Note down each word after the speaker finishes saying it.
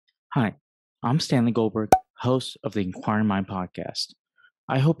Hi, I'm Stanley Goldberg, host of the Inquiring Mind podcast.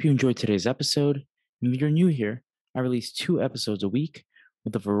 I hope you enjoyed today's episode. And if you're new here, I release 2 episodes a week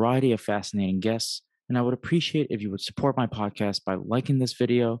with a variety of fascinating guests, and I would appreciate if you would support my podcast by liking this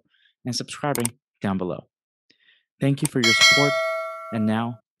video and subscribing down below. Thank you for your support, and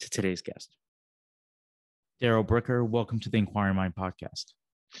now to today's guest. Darrell Bricker, welcome to the Inquiring Mind podcast.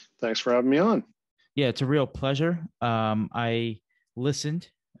 Thanks for having me on. Yeah, it's a real pleasure.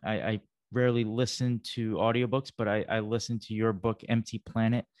 I rarely listen to audiobooks, but I listened to your book, Empty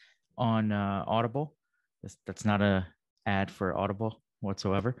Planet, on Audible. That's not a ad for Audible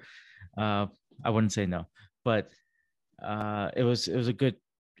whatsoever. I wouldn't say no, but it was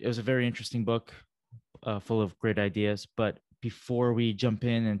a very interesting book, full of great ideas. But before we jump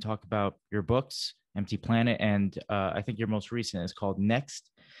in and talk about your books, Empty Planet, and I think your most recent is called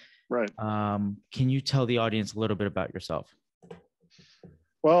Next. Right. Can you tell the audience a little bit about yourself?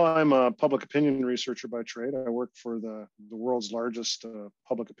 Well, I'm a public opinion researcher by trade. I work for the world's largest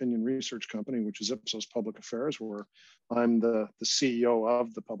public opinion research company, which is Ipsos Public Affairs, where I'm the CEO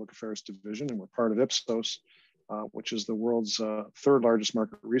of the Public Affairs Division, and we're part of Ipsos, which is the world's third largest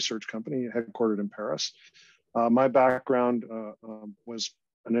market research company, headquartered in Paris. My background was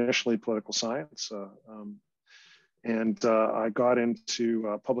initially political science, and I got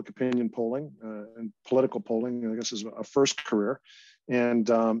into public opinion polling and political polling, I guess, is a first career, and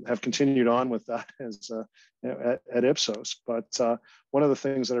have continued on with that as at Ipsos. But one of the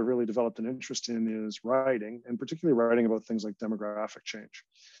things that I really developed an interest in is writing, and particularly writing about things like demographic change.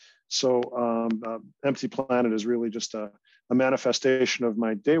 So Empty Planet is really just a manifestation of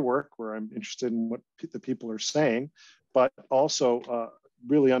my day work, where I'm interested in what the people are saying, but also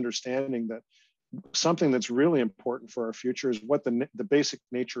really understanding that something that's really important for our future is what the basic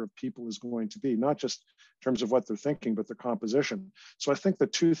nature of people is going to be, not just in terms of what they're thinking, but their composition. So I think the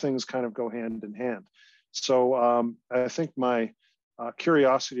two things kind of go hand in hand. So I think my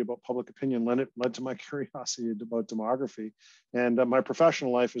curiosity about public opinion led to my curiosity about demography. And my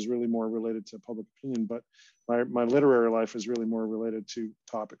professional life is really more related to public opinion, but my literary life is really more related to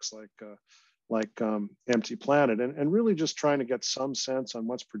topics like Empty Planet, and really just trying to get some sense on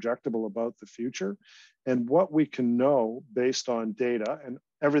what's projectable about the future and what we can know based on data. And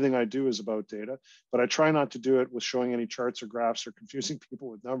everything I do is about data, but I try not to do it with showing any charts or graphs or confusing people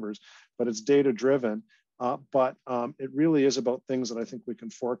with numbers, but it's data driven. But it really is about things that I think we can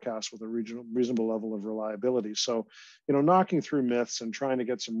forecast with a reasonable level of reliability. So, knocking through myths and trying to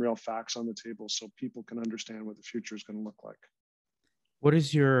get some real facts on the table so people can understand what the future is going to look like. What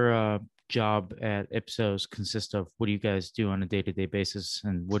is your job at Ipsos consist of? What do you guys do on a day-to-day basis,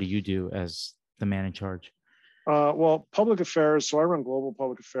 and what do you do as the man in charge? Well, public affairs. So I run global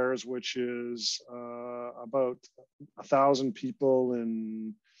public affairs, which is about 1,000 people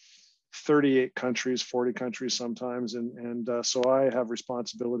in 38 countries, 40 countries sometimes, and so I have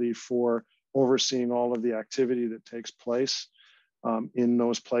responsibility for overseeing all of the activity that takes place in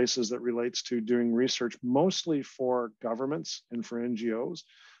those places that relates to doing research, mostly for governments and for NGOs,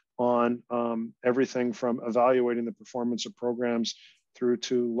 on everything from evaluating the performance of programs through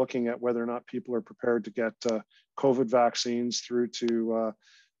to looking at whether or not people are prepared to get COVID vaccines, through to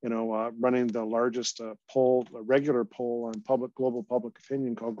running the largest regular poll on global public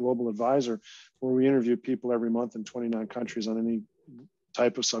opinion called Global Advisor, where we interview people every month in 29 countries on any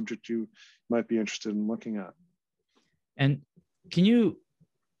type of subject you might be interested in looking at. And can you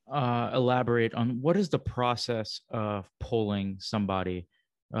elaborate on what is the process of polling somebody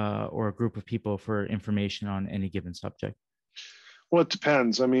or a group of people for information on any given subject? Well, it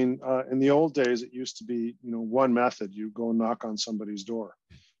depends. I mean, in the old days, it used to be, one method. You go knock on somebody's door,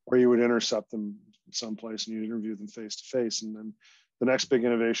 or you would intercept them someplace and you interview them face to face. And then the next big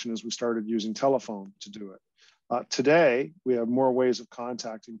innovation is we started using telephone to do it. Today, we have more ways of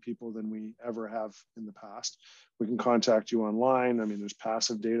contacting people than we ever have in the past. We can contact you online. I mean, there's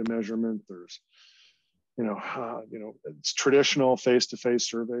passive data measurement. There's, it's traditional face-to-face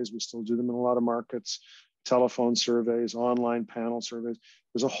surveys. We still do them in a lot of markets. Telephone surveys, online panel surveys.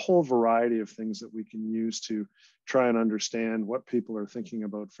 There's a whole variety of things that we can use to try and understand what people are thinking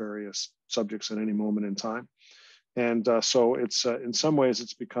about various subjects at any moment in time. And so it's in some ways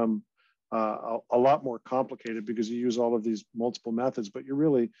it's become a lot more complicated because you use all of these multiple methods, but you're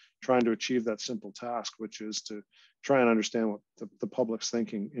really trying to achieve that simple task, which is to try and understand what the public's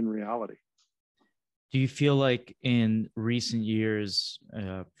thinking in reality. Do you feel like in recent years,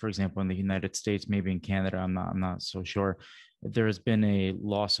 for example, in the United States, maybe in Canada, I'm not so sure, there has been a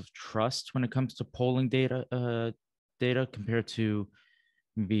loss of trust when it comes to polling data compared to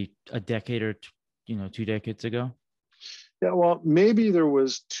maybe a decade or 2 decades ago? Yeah, well, maybe there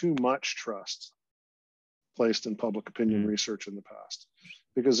was too much trust placed in public opinion research in the past,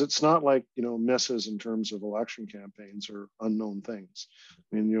 because it's not like, misses in terms of election campaigns or unknown things.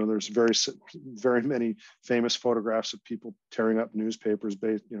 I mean, there's very many famous photographs of people tearing up newspapers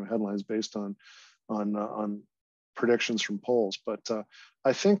based, headlines based on predictions from polls. But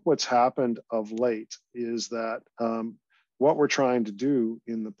I think what's happened of late is that what we're trying to do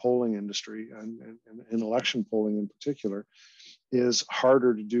in the polling industry and in election polling in particular is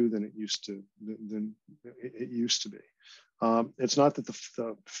harder to do than it used to be. It's not that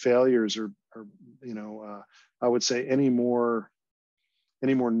the failures are I would say any more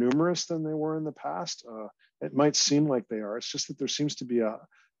numerous than they were in the past. It might seem like they are. It's just that there seems to be a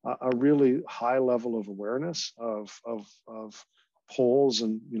really high level of awareness of polls,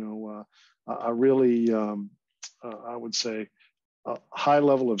 and a really I would say a high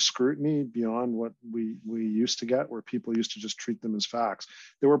level of scrutiny beyond what we used to get, where people used to just treat them as facts.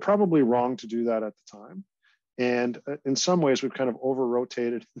 They were probably wrong to do that at the time. And in some ways, we've kind of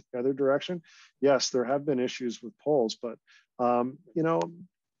over-rotated in the other direction. Yes, there have been issues with polls, but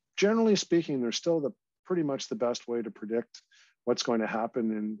generally speaking, they're still pretty much the best way to predict what's going to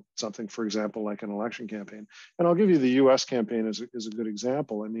happen in something, for example, like an election campaign. And I'll give you the U.S. campaign as a good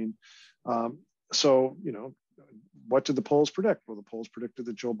example. I mean, what did the polls predict? Well, the polls predicted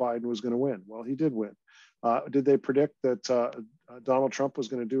that Joe Biden was going to win. Well, he did win. Did they predict that Donald Trump was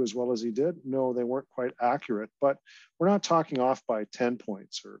going to do as well as he did? No, they weren't quite accurate, but we're not talking off by 10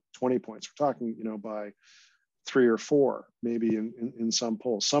 points or 20 points. We're talking, by 3 or 4, maybe in some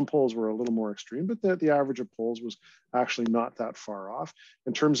polls. Some polls were a little more extreme, but the average of polls was actually not that far off.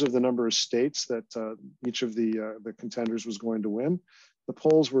 In terms of the number of states that each of the contenders was going to win, the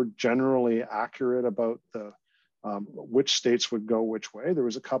polls were generally accurate about which states would go which way. There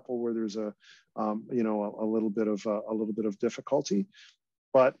was a couple where there's a little bit of difficulty,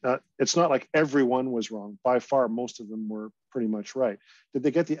 but it's not like everyone was wrong. By far, most of them were pretty much right. Did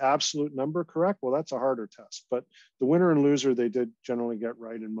they get the absolute number correct? Well, that's a harder test. But the winner and loser, they did generally get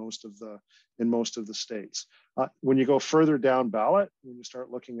right in most of the states. When you go further down ballot, when you start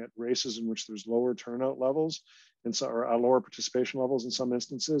looking at races in which there's lower turnout levels or lower participation levels in some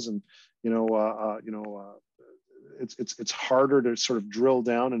instances, and it's harder to sort of drill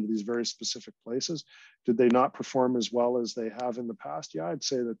down into these very specific places. Did they not perform as well as they have in the past? Yeah, I'd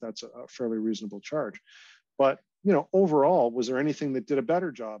say that that's a fairly reasonable charge. But overall, was there anything that did a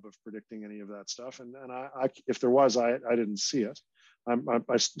better job of predicting any of that stuff? And I if there was, I didn't see it.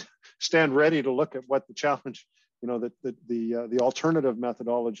 I stand ready to look at what the challenge, the alternative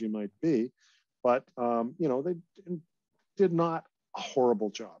methodology might be. But they did not a horrible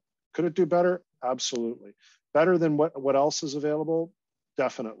job. Could it do better? Absolutely. Better than what else is available?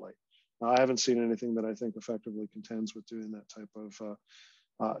 Definitely. I haven't seen anything that I think effectively contends with doing that type of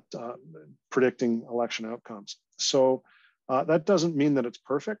predicting election outcomes. So that doesn't mean that it's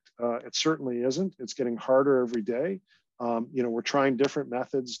perfect. It certainly isn't. It's getting harder every day. We're trying different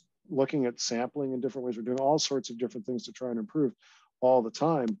methods, looking at sampling in different ways. We're doing all sorts of different things to try and improve all the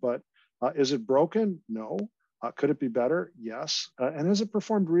time. But is it broken? No. Could it be better? Yes. And has it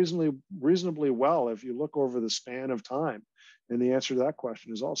performed reasonably well if you look over the span of time? And the answer to that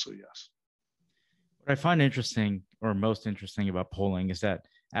question is also yes. What I find interesting, or most interesting about polling, is that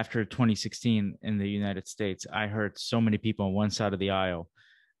after 2016 in the United States, I heard so many people on one side of the aisle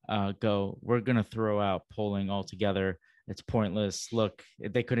go, "We're going to throw out polling altogether. It's pointless. Look,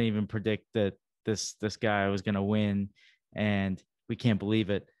 they couldn't even predict that this guy was going to win, and we can't believe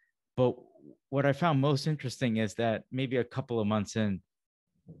it." But what I found most interesting is that maybe a couple of months in,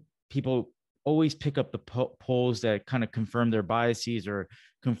 people always pick up the polls that kind of confirm their biases or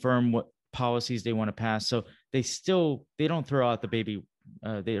confirm what policies they want to pass. So they don't throw out the baby.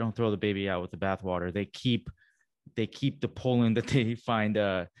 They don't throw the baby out with the bathwater. They keep the polling that they find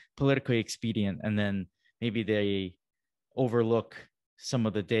politically expedient, and then maybe they overlook some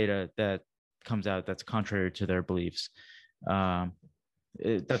of the data that comes out that's contrary to their beliefs.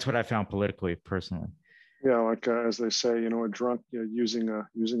 That's what I found politically, personally. Yeah, like as they say, a drunk using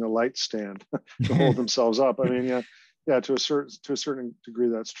a light stand to hold themselves up. I mean, yeah, to a certain degree,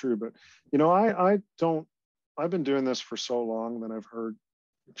 that's true. But I've been doing this for so long that I've heard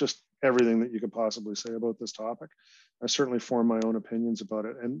just everything that you could possibly say about this topic. I certainly form my own opinions about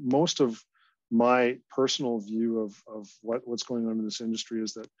it, and most of my personal view of what's going on in this industry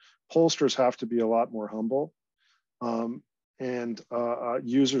is that pollsters have to be a lot more humble. And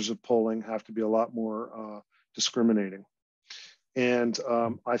users of polling have to be a lot more discriminating. And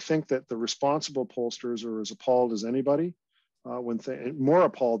I think that the responsible pollsters are as appalled as anybody, more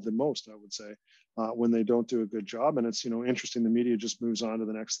appalled than most, I would say, when they don't do a good job. And it's, interesting, the media just moves on to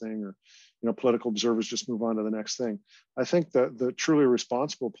the next thing, or, political observers just move on to the next thing. I think that the truly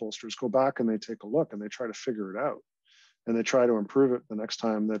responsible pollsters go back and they take a look and they try to figure it out. And they try to improve it the next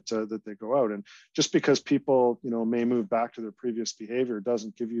time that they go out. And just because people, may move back to their previous behavior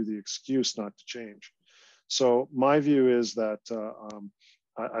doesn't give you the excuse not to change. So my view is that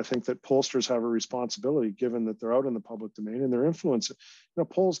I think that pollsters have a responsibility, given that they're out in the public domain and they're influencing.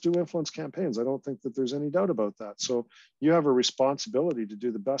 Polls do influence campaigns. I don't think that there's any doubt about that. So you have a responsibility to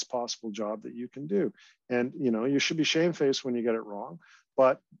do the best possible job that you can do. And, you should be shamefaced when you get it wrong,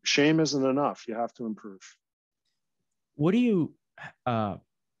 but shame isn't enough. You have to improve. What do you have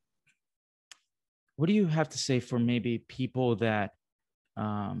to say for maybe people that,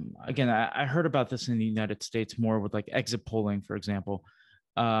 again, I heard about this in the United States more with like exit polling, for example,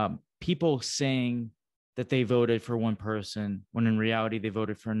 people saying that they voted for one person when in reality they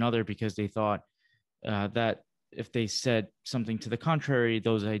voted for another because they thought that if they said something to the contrary,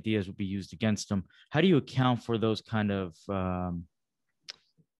 those ideas would be used against them. How do you account for those kind of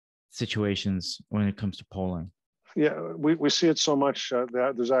situations when it comes to polling? Yeah, we see it so much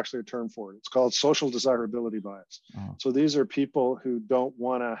that there's actually a term for it. It's called social desirability bias. Oh. So these are people who don't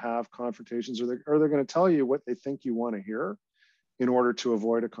want to have confrontations, or they're going to tell you what they think you want to hear in order to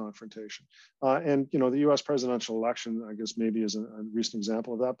avoid a confrontation. And, the U.S. presidential election, I guess, maybe is a recent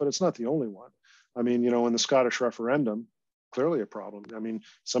example of that, but it's not the only one. I mean, in the Scottish referendum, clearly a problem. I mean,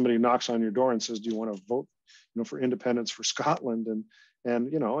 somebody knocks on your door and says, do you want to vote, for independence for Scotland? And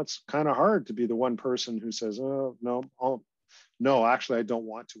it's kind of hard to be the one person who says, oh, no, actually, I don't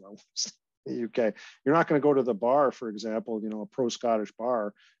want to. I want to stay in the UK. You're not going to go to the bar, for example, a pro-Scottish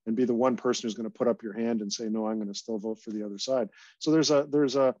bar, and be the one person who's going to put up your hand and say, no, I'm going to still vote for the other side. So there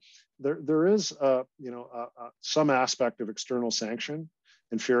is some aspect of external sanction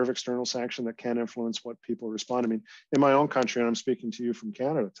and fear of external sanction that can influence what people respond. I mean, in my own country, and I'm speaking to you from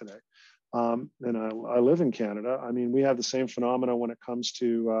Canada today, and I live in Canada. I mean, we have the same phenomena when it comes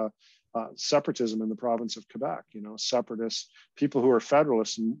to separatism in the province of Quebec. Separatists, people who are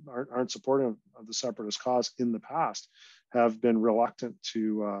federalists and aren't supportive of the separatist cause in the past, have been reluctant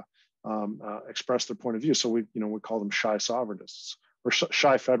to express their point of view. So we call them shy sovereignists, or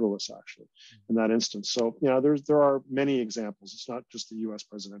shy federalists, actually, in that instance. So there are many examples. It's not just the U.S.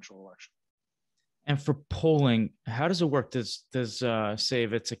 presidential election. And for polling, how does it work? Does say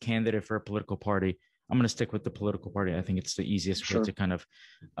if it's a candidate for a political party, I'm going to stick with the political party. I think it's the easiest way to kind of,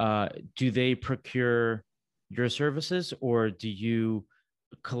 do they procure your services, or do you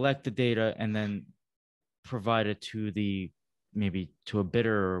collect the data and then provide it to maybe to a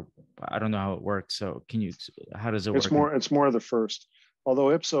bidder? Or I don't know how it works. So how does it work? It's more of the first. Although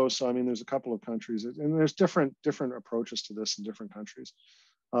Ipsos, I mean, there's a couple of countries, and there's different approaches to this in different countries.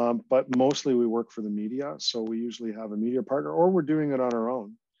 But mostly we work for the media. So we usually have a media partner, or we're doing it on our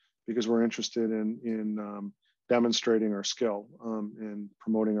own because we're interested in demonstrating our skill and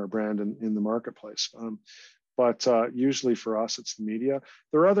promoting our brand in the marketplace. But usually for us, it's the media.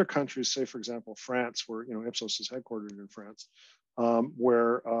 There are other countries, say, for example, France, where Ipsos is headquartered in France,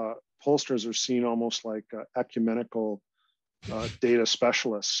 where pollsters are seen almost like ecumenical data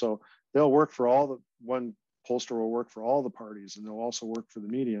specialists. So they'll work for one pollster will work for all the parties, and they'll also work for the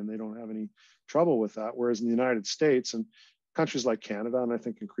media, and they don't have any trouble with that. Whereas in the United States and countries like Canada, and I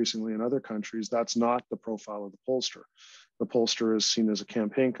think increasingly in other countries, that's not the profile of the pollster. The pollster is seen as a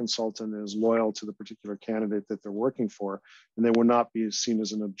campaign consultant, is loyal to the particular candidate that they're working for, and they will not be seen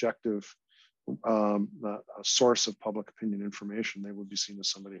as an objective source of public opinion information. They would be seen as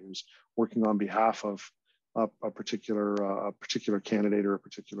somebody who's working on behalf of a particular candidate or a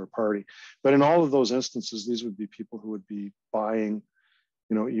particular party. But in all of those instances, these would be people who would be buying,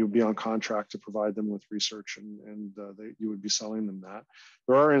 you'd be on contract to provide them with research, and you would be selling them that.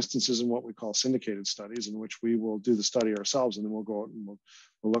 There are instances in what we call syndicated studies, in which we will do the study ourselves, and then we'll go out and we'll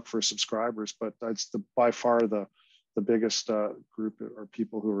look for subscribers. But that's by far the biggest group or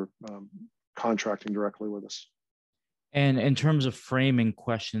people who are contracting directly with us. And in terms of framing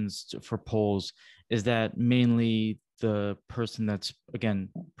questions for polls, is that mainly the person that's, again,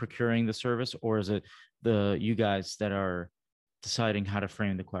 procuring the service, or is it you guys that are deciding how to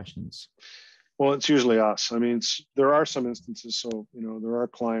frame the questions? Well, it's usually us. I mean, there are some instances. So, there are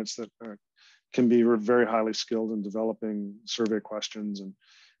clients that can be very highly skilled in developing survey questions,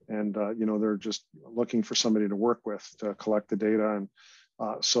 and they're just looking for somebody to work with to collect the data. And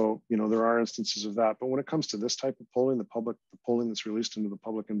so, there are instances of that. But when it comes to this type of polling, the polling that's released into the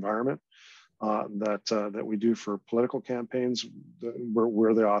public environment, that we do for political campaigns,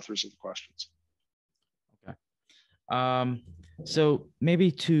 we're the authors of the questions. Okay. So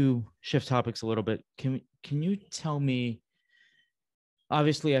maybe to shift topics a little bit, can you tell me?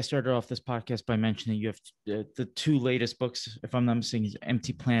 Obviously, I started off this podcast by mentioning you have the two latest books, if I'm not mistaken, is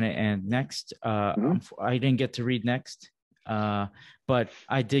Empty Planet and Next. Mhm. I didn't get to read Next, but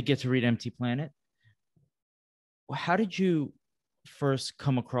I did get to read Empty Planet. How did you first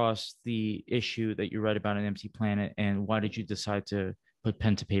come across the issue that you read about an empty planet, and why did you decide to put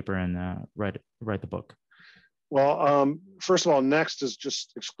pen to paper and write the book? Well, first of all, Next is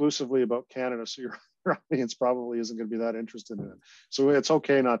just exclusively about Canada, so your audience probably isn't going to be that interested in it. So it's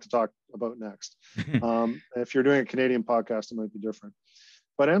okay not to talk about Next. If you're doing a Canadian podcast, it might be different.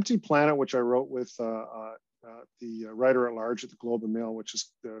 But Empty Planet, which I wrote with the writer at large at the Globe and Mail, which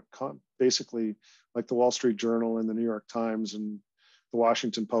is basically like the Wall Street Journal and the New York Times and the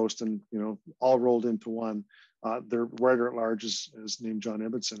Washington Post, and all rolled into one. Their writer at large is named John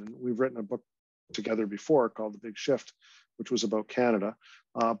Ibbotson, and we've written a book together before called The Big Shift, which was about Canada.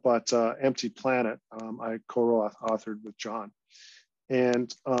 But Empty Planet, I co-authored with John.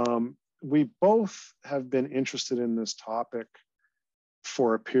 And we both have been interested in this topic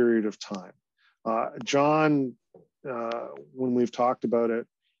for a period of time. John, when we've talked about it,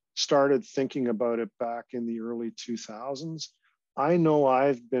 started thinking about it back in the early 2000s. I know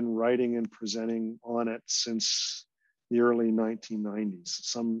I've been writing and presenting on it since the early 1990s,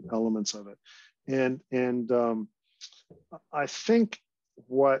 some elements of it. And I think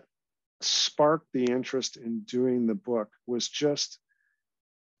what sparked the interest in doing the book was just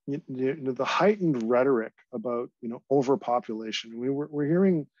the heightened rhetoric about overpopulation. We're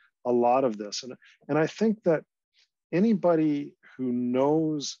hearing a lot of this, and I think that anybody who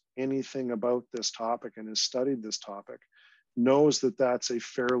knows anything about this topic and has studied this topic knows that that's a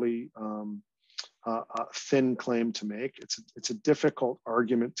fairly thin claim to make. It's a difficult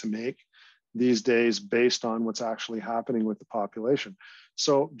argument to make these days based on what's actually happening with the population.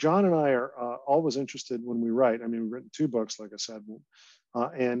 So John and I are always interested when we write. I mean, we've written two books, like I said,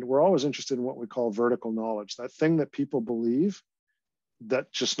 and we're always interested in what we call vertical knowledge, that thing that people believe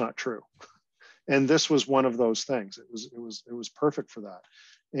that's just not true. And this was one of those things. It was perfect for that.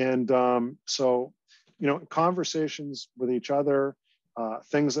 And so, conversations with each other,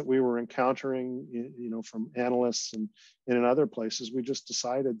 things that we were encountering, from analysts and in other places, we just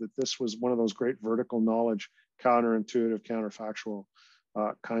decided that this was one of those great vertical knowledge, counterintuitive, counterfactual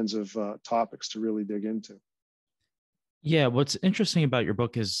kinds of topics to really dig into. Yeah, what's interesting about your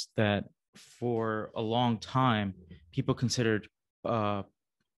book is that for a long time, people considered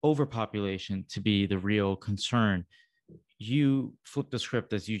overpopulation to be the real concern. You flip the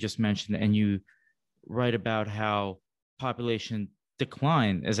script, as you just mentioned, and you write about how population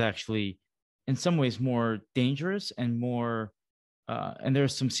decline is actually, in some ways, more dangerous and more, and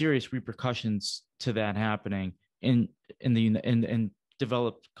there's some serious repercussions to that happening in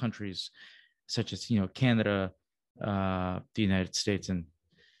developed countries such as Canada, the United States, and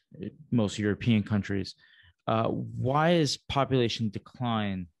most European countries. Why is population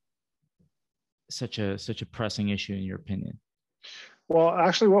decline such a pressing issue in your opinion? Well,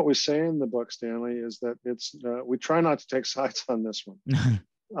 actually, what we say in the book, Stanley, is that we try not to take sides on this one.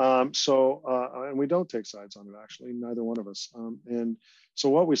 And we don't take sides on it, actually, neither one of us. And so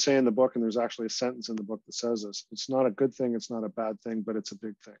what we say in the book, and there's actually a sentence in the book that says this: it's not a good thing, it's not a bad thing, but it's a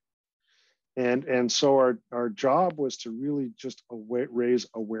big thing. And so our job was to really just raise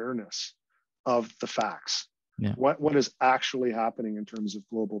awareness of the facts. Yeah. What is actually happening in terms of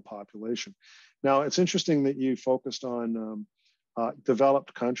global population. Now, it's interesting that you focused on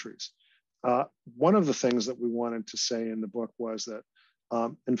developed countries. One of the things that we wanted to say in the book was that,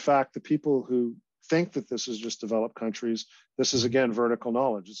 in fact, the people who think that this is just developed countries, this is, again, vertical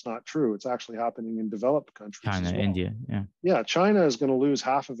knowledge. It's not true. It's actually happening in developed countries. China, as well. India, yeah. Yeah, China is going to lose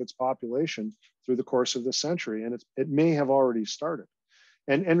half of its population through the course of this century, and it may have already started.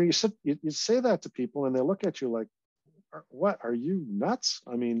 And you say that to people, and they look at you like, "What? Are you nuts?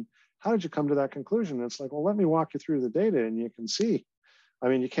 I mean, how did you come to that conclusion?" And it's like, well, let me walk you through the data, and you can see. I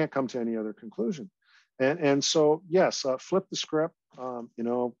mean, you can't come to any other conclusion. And so, yes, flip the script.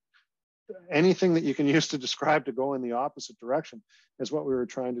 Anything that you can use to describe to go in the opposite direction is what we were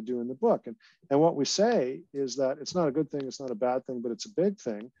trying to do in the book. And what we say is that it's not a good thing, it's not a bad thing, but it's a big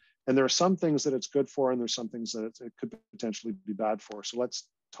thing. And there are some things that it's good for, and there's some things that it could potentially be bad for. So let's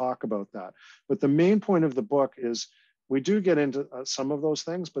talk about that. But the main point of the book is, we do get into some of those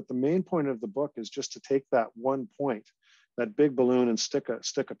things, but the main point of the book is just to take that one point, that big balloon, and stick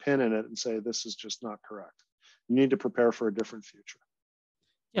a pin in it and say, this is just not correct. You need to prepare for a different future.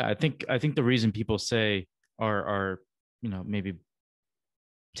 Yeah, I think the reason people say are maybe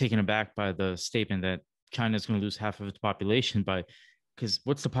taken aback by the statement that China is going to lose half of its population by, because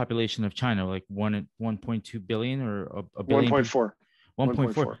what's the population of China? Like 1.2 billion or a billion? 1.4.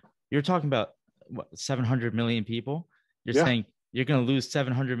 1.4. You're talking about what, 700 million people? You're Yeah. saying you're going to lose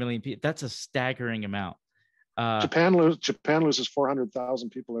 700 million people. That's a staggering amount. Japan loses 400,000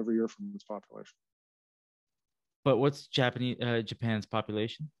 people every year from its population. But what's Japan's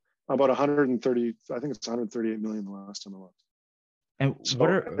population? About 130. I think it's 138 million the last time I looked. And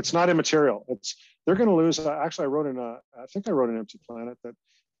so it's not immaterial. They're going to lose. Actually, I think I wrote in Empty Planet that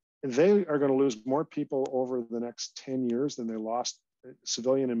they are going to lose more people over the next 10 years than they lost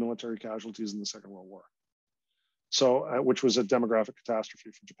civilian and military casualties in the Second World War. So, which was a demographic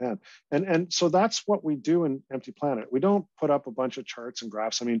catastrophe for Japan. And so that's what we do in Empty Planet. We don't put up a bunch of charts and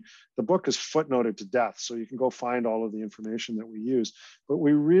graphs. I mean, the book is footnoted to death, so you can go find all of the information that we use. But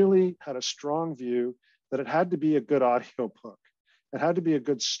we really had a strong view that it had to be a good audio book. It had to be a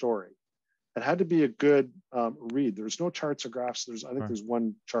good story. It had to be a good read. There's no charts or graphs. I think there's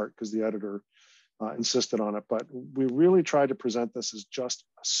one chart because the editor insisted on it. But we really tried to present this as just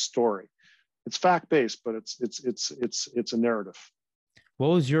a story. It's fact-based, but it's a narrative. What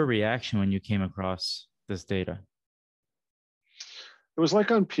was your reaction when you came across this data? It was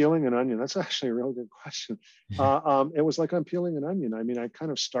like unpeeling an onion. That's actually a really good question. It was like unpeeling an onion. I mean, I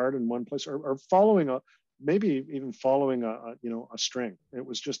kind of started in one place or following maybe even following a string. It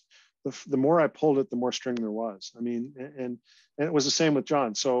was just the more I pulled it, the more string there was. I mean, and it was the same with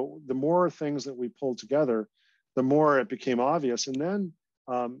John. So the more things that we pulled together, the more it became obvious. And then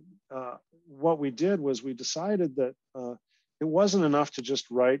what we did was we decided that it wasn't enough to just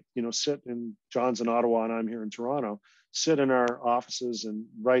write, sit in John's in Ottawa and I'm here in Toronto, sit in our offices and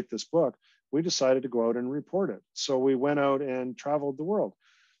write this book. We decided to go out and report it. So we went out and traveled the world.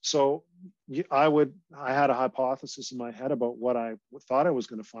 So I had a hypothesis in my head about what I thought I was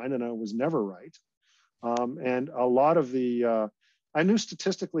going to find, and I was never right. And a lot of I knew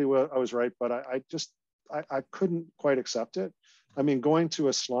statistically I was right, but I couldn't quite accept it. I mean, going to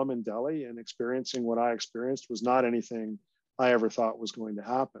a slum in Delhi and experiencing what I experienced was not anything I ever thought was going to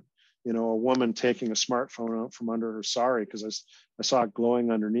happen. A woman taking a smartphone out from under her sari because I saw it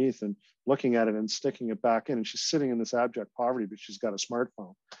glowing underneath and looking at it and sticking it back in. And she's sitting in this abject poverty, but she's got a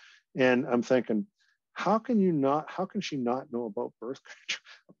smartphone. And I'm thinking, how can she not know about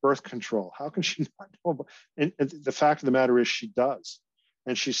birth control? How can she not know about, and the fact of the matter is she does.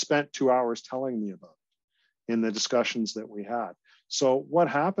 And she spent 2 hours telling me about it in the discussions that we had. So what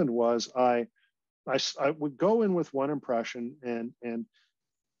happened was I would go in with one impression and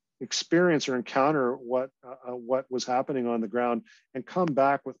experience or encounter what was happening on the ground and come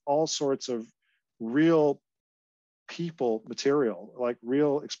back with all sorts of real people material, like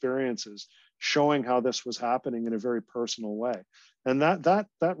real experiences showing how this was happening in a very personal way. And that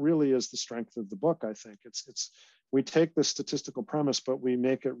really is the strength of the book. I think we take the statistical premise, but we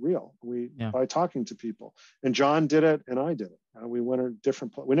make it real. By talking to people. And John did it, and I did it. We went a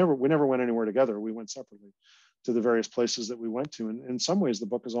different place. We never went anywhere together. We went separately to the various places that we went to. And in some ways, the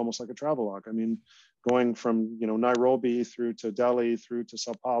book is almost like a travelogue. I mean, going from Nairobi through to Delhi, through to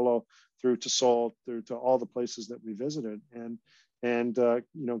Sao Paulo, through to Seoul, through to all the places that we visited, and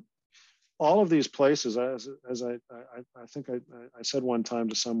all of these places. As I think I said one time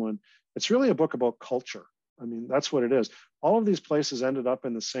to someone, it's really a book about culture. I mean, that's what it is. All of these places ended up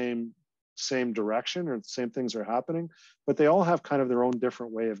in the same direction, or the same things are happening, but they all have kind of their own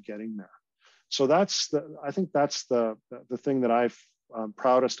different way of getting there. So I think that's the thing that I'm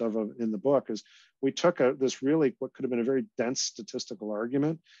proudest of in the book is we took this really what could have been a very dense statistical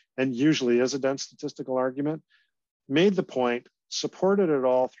argument, and usually is a dense statistical argument, made the point, supported it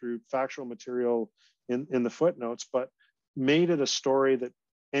all through factual material in the footnotes, but made it a story that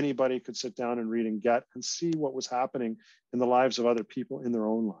anybody could sit down and read and get and see what was happening in the lives of other people in their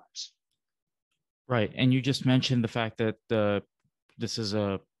own lives. Right. And you just mentioned the fact that this is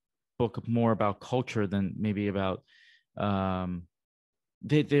a book more about culture than maybe about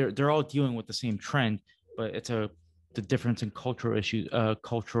they're all dealing with the same trend, but it's the difference in cultural issues, I'm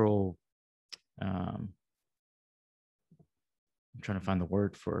trying to find the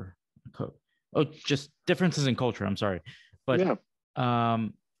word for just differences in culture. I'm sorry. But yeah.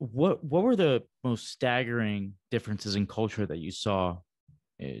 What were the most staggering differences in culture that you saw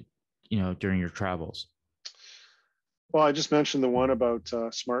during your travels? Well, I just mentioned the one about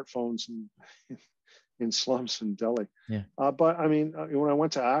smartphones in slums in Delhi. Yeah. But I mean, when I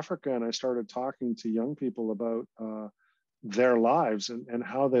went to Africa and I started talking to young people about their lives and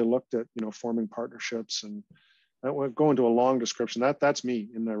how they looked at forming partnerships, and I won't go into a long description. That's me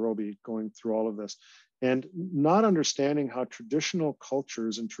in Nairobi going through all of this, and not understanding how traditional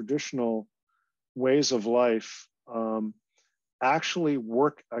cultures and traditional ways of life actually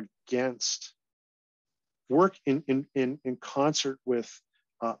work in concert with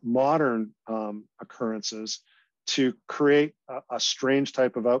modern occurrences to create a strange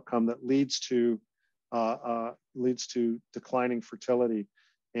type of outcome that leads to declining fertility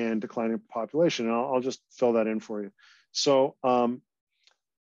and declining population. And I'll just fill that in for you. So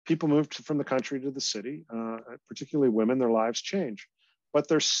people moved from the country to the city, particularly women. Their lives change, but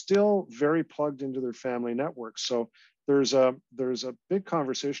they're still very plugged into their family networks. So there's a big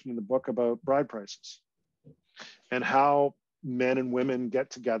conversation in the book about bride prices and how men and women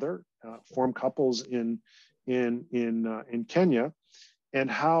get together, form couples in Kenya, and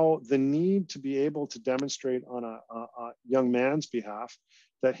how the need to be able to demonstrate on a young man's behalf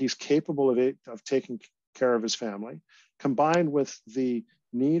that he's capable of taking care of his family, combined with the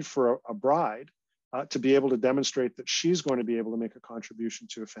need for a bride to be able to demonstrate that she's going to be able to make a contribution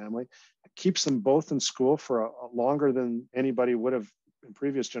to a family. It keeps them both in school for a longer than anybody would have in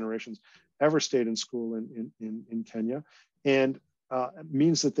previous generations ever stayed in school in Kenya. And it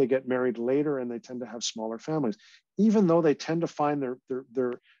means that they get married later and they tend to have smaller families, even though they tend to find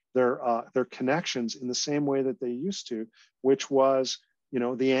their connections in the same way that they used to, which was,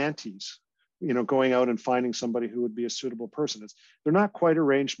 the aunties, going out and finding somebody who would be a suitable person. They're not quite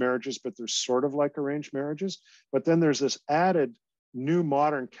arranged marriages, but they're sort of like arranged marriages. But then there's this added new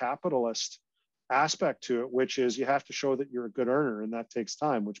modern capitalist aspect to it, which is you have to show that you're a good earner, and that takes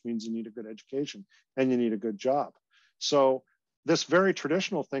time, which means you need a good education and you need a good job. So this very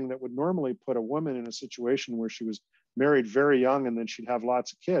traditional thing that would normally put a woman in a situation where she was married very young and then she'd have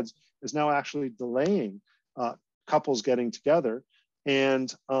lots of kids is now actually delaying couples getting together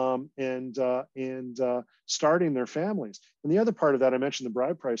and starting their families. And the other part of that, I mentioned the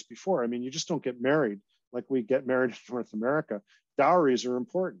bride price before. I mean, you just don't get married like we get married in North America. Dowries are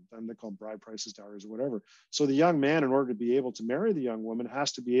important. I mean, they call them bride prices, dowries, or whatever. So the young man, in order to be able to marry the young woman,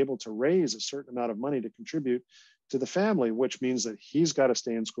 has to be able to raise a certain amount of money to contribute to the family, which means that he's got to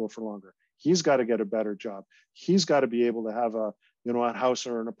stay in school for longer. He's got to get a better job. He's got to be able to have a house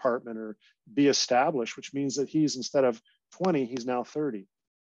or an apartment or be established, which means that he's, instead of 20, he's now 30.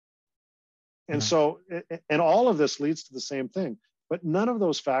 And so, and all of this leads to the same thing, but none of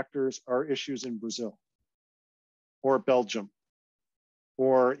those factors are issues in Brazil or Belgium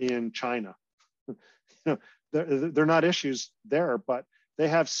or in China. They're not issues there, but they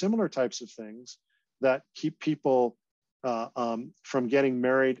have similar types of things that keep people from getting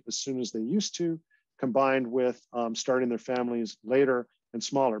married as soon as they used to, combined with starting their families later and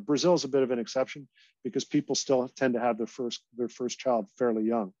smaller. Brazil is a bit of an exception because people still tend to have their first child fairly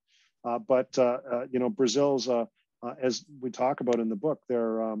young. But Brazil's, as we talk about in the book,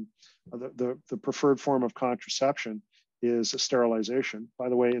 the preferred form of contraception is sterilization. By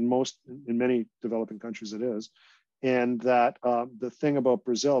the way, in many developing countries it is. And that the thing about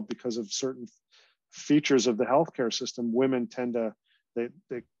Brazil, because of certain features of the healthcare system, women tend to, they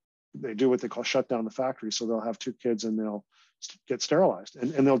do what they call shut down the factory. So they'll have 2 kids and they'll get sterilized,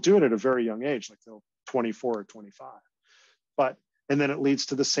 and they'll do it at a very young age, like they'll 24 or 25. And then it leads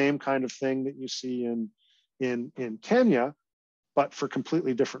to the same kind of thing that you see in Kenya, but for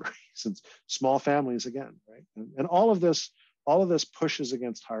completely different reasons. Small families again, right? And all of this pushes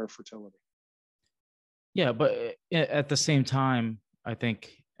against higher fertility. Yeah, but at the same time, I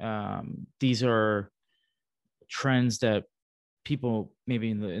think these are trends that people maybe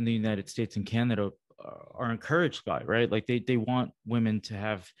in the United States and Canada are encouraged by, right? Like they want women to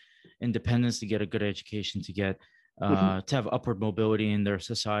have independence, to get a good education, to get to have upward mobility in their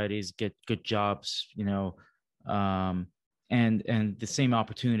societies, get good jobs, and the same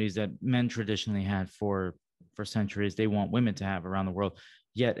opportunities that men traditionally had for centuries, they want women to have around the world.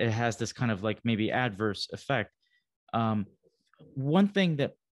 Yet it has this kind of like maybe adverse effect. One thing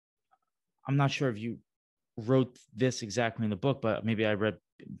that I'm not sure if you wrote this exactly in the book, but maybe I read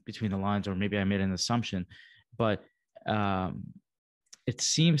between the lines, or maybe I made an assumption, but it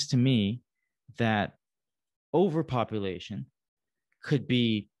seems to me that overpopulation could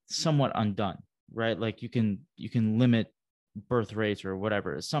be somewhat undone, right? Like you can limit birth rates or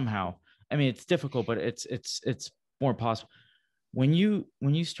whatever somehow. I mean, it's difficult, but it's more possible. When you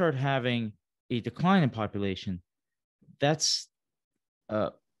start having a decline in population, that's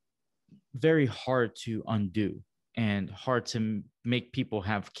very hard to undo and hard to make people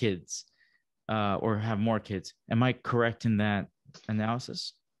have kids or have more kids. Am I correct in that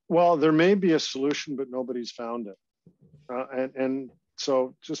analysis? Well, there may be a solution, but nobody's found it. And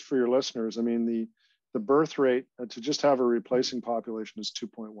so just for your listeners, I mean, the birth rate to just have a replacing population is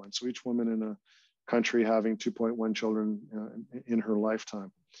 2.1. So each woman in a country having 2.1 children in her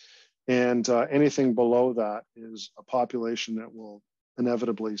lifetime. And anything below that is a population that will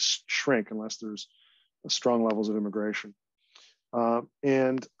inevitably shrink unless there's strong levels of immigration.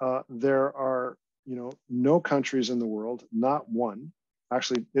 And there are, no countries in the world, not one,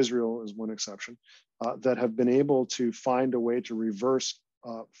 actually Israel is one exception, that have been able to find a way to reverse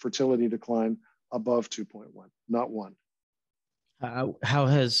fertility decline above 2.1, not one. How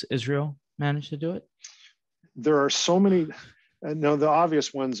has Israel managed to do it? There are so many. No, the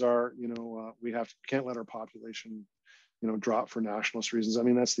obvious ones are, we can't let our population, drop for nationalist reasons. I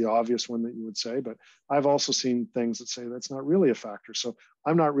mean, that's the obvious one that you would say, but I've also seen things that say that's not really a factor. So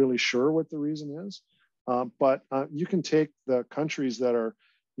I'm not really sure what the reason is. But you can take the countries that are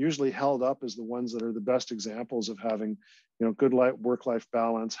usually held up as the ones that are the best examples of having, good work-life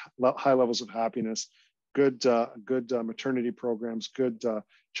balance, high levels of happiness, good maternity programs, good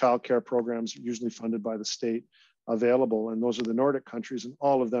childcare programs, usually funded by the state, available. And those are the Nordic countries, and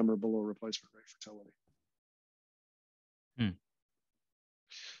all of them are below replacement rate fertility.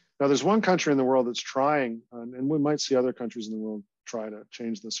 Now, there's one country in the world that's trying, and we might see other countries in the world try to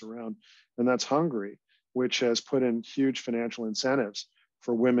change this around, and that's Hungary, which has put in huge financial incentives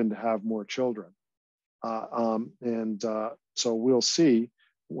for women to have more children. So we'll see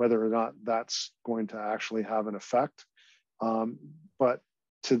whether or not that's going to actually have an effect. But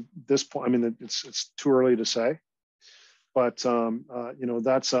to this point, I mean, it's too early to say. But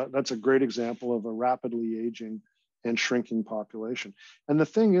that's a great example of a rapidly aging and shrinking population. And the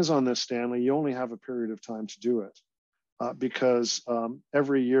thing is on this, Stanley, you only have a period of time to do it because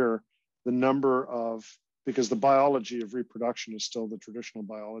every year because the biology of reproduction is still the traditional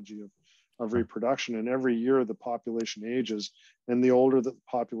biology of reproduction. And every year the population ages, and the older the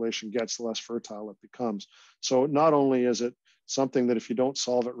population gets, the less fertile it becomes. So not only is it something that if you don't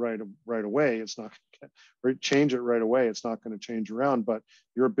solve it right away, it's not or change it right away, it's not going to change around, but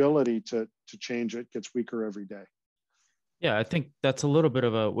your ability to change it gets weaker every day. Yeah, I think that's a little bit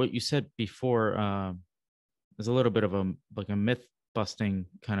of what you said before is a little bit of a myth busting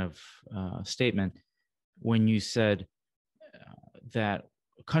kind of statement when you said that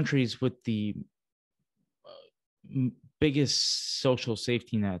countries with the biggest social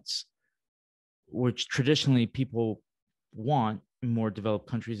safety nets, which traditionally people want in more developed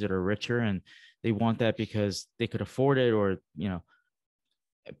countries that are richer, and they want that because they could afford it, or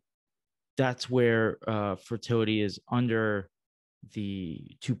that's where fertility is under the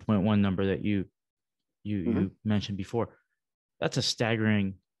 2.1 number that you mentioned before. That's a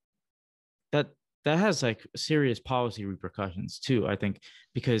staggering. That has like serious policy repercussions too, I think,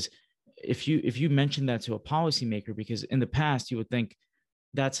 because if you mention that to a policymaker, because in the past you would think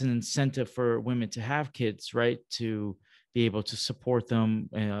that's an incentive for women to have kids, right? To be able to support them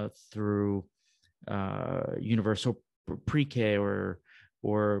through universal pre-K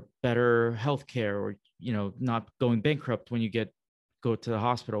or better healthcare, or not going bankrupt when you go to the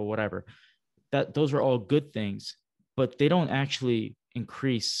hospital, whatever. Those are all good things, but they don't actually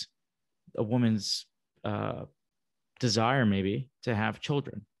increase a woman's desire maybe to have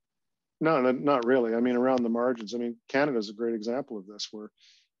children. No, not really. I mean, around the margins. I mean, Canada is a great example of this, where,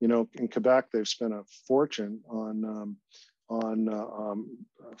 in Quebec they've spent a fortune on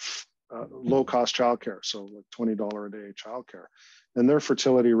low-cost childcare, so like $20 a day childcare, and their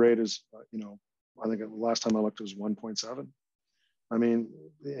fertility rate is, I think the last time I looked it was 1.7. I mean,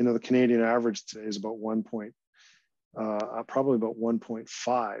 the Canadian average today is about probably about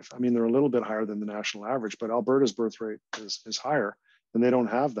 1.5. I mean, they're a little bit higher than the national average, but Alberta's birth rate is higher, and they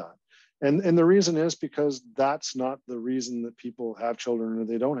don't have that. And the reason is because that's not the reason that people have children or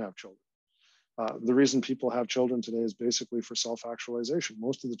they don't have children. The reason people have children today is basically for self-actualization.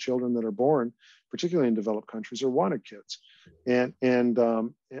 Most of the children that are born, particularly in developed countries, are wanted kids. And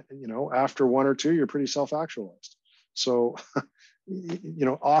after one or two, you're pretty self-actualized. So,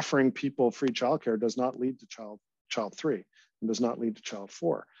 offering people free childcare does not lead to child 3 and does not lead to child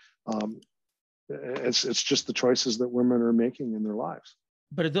 4. It's just the choices that women are making in their lives.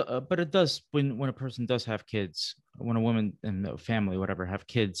 But it does, when a person does have kids, when a woman and a family, whatever, have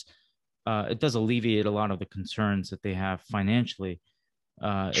kids, it does alleviate a lot of the concerns that they have financially.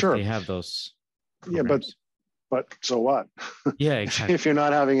 Sure. If they have those programs. Yeah, but so what? Yeah, exactly. If you're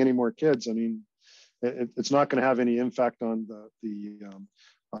not having any more kids, I mean, it's not going to have any impact on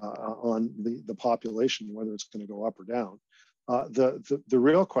the population, whether it's going to go up or down. The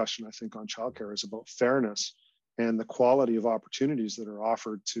real question, I think, on childcare is about fairness and the quality of opportunities that are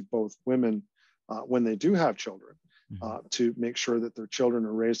offered to both women when they do have children, to make sure that their children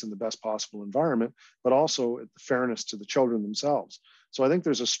are raised in the best possible environment, but also the fairness to the children themselves. So I think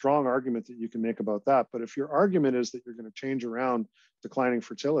there's a strong argument that you can make about that. But if your argument is that you're going to change around declining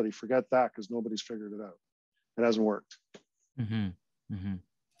fertility, forget that, because nobody's figured it out. It hasn't worked. Mm-hmm.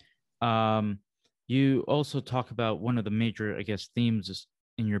 Mm-hmm. You also talk about one of the major, I guess, themes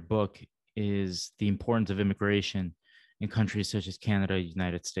in your book is the importance of immigration in countries such as Canada,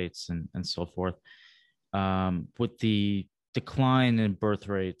 United States, and so forth. With the decline in birth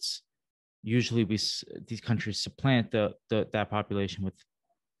rates, usually these countries supplant that population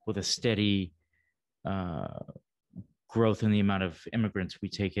with a steady growth in the amount of immigrants we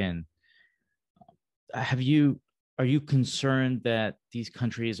take in. Are you concerned that these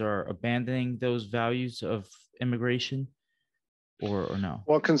countries are abandoning those values of immigration, or no?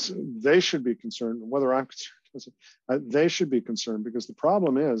 Well, they should be concerned. Whether I'm concerned, they should be concerned, because the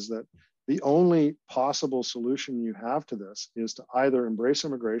problem is that the only possible solution you have to this is to either embrace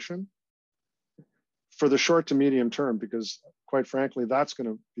immigration for the short to medium term, because quite frankly, that's going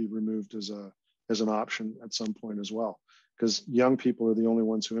to be removed as an option at some point as well, because young people are the only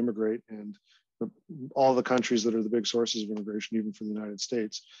ones who immigrate, and all the countries that are the big sources of immigration, even for the United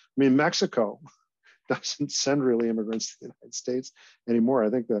States. I mean, Mexico doesn't send really immigrants to the United States anymore. I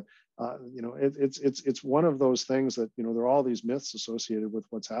think that it's one of those things that, there are all these myths associated with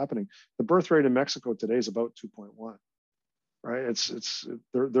what's happening. The birth rate in Mexico today is about 2.1, right?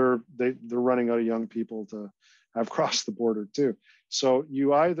 They're running out of young people to have crossed the border too. So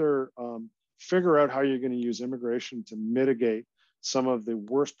you either figure out how you're going to use immigration to mitigate some of the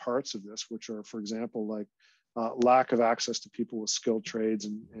worst parts of this, which are, for example, like lack of access to people with skilled trades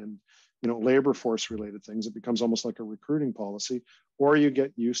and labor force related things. It becomes almost like a recruiting policy, or you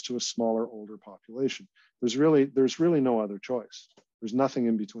get used to a smaller, older population. There's really no other choice. There's nothing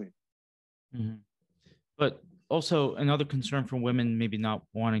in between. Mm-hmm. But also another concern for women maybe not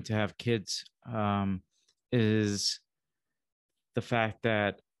wanting to have kids is the fact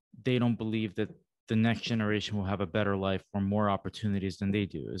that they don't believe that the next generation will have a better life or more opportunities than they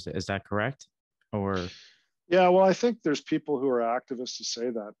do. Is that correct? Or yeah, well, I think there's people who are activists to say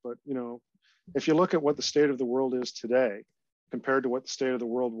that, but if you look at what the state of the world is today compared to what the state of the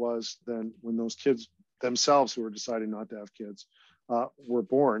world was then, when those kids themselves who are deciding not to have kids were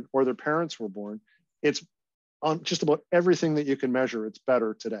born, or their parents were born, it's on just about everything that you can measure, it's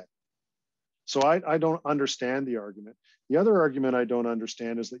better today. So I don't understand the argument. The other argument I don't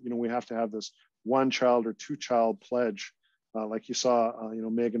understand is that, we have to have this one child or two child pledge. Like you saw,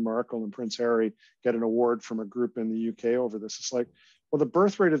 Meghan Markle and Prince Harry get an award from a group in the UK over this. It's like, well, the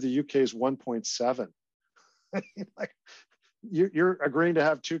birth rate of the UK is 1.7. Like, you're agreeing to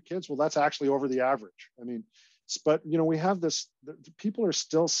have two kids? Well, that's actually over the average. I mean, but, we have this, people are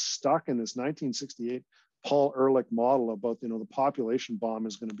still stuck in this 1968 Paul Ehrlich model about, the population bomb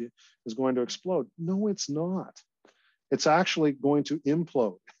is going to explode. No, it's not. It's actually going to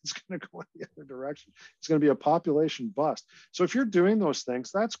implode. It's going to go in the other direction. It's going to be a population bust. So if you're doing those things,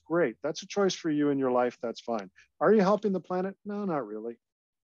 that's great. That's a choice for you in your life. That's fine. Are you helping the planet? No, not really.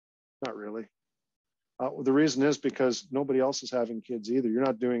 Not really. The reason is because nobody else is having kids either. You're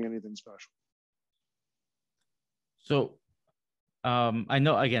not doing anything special. So I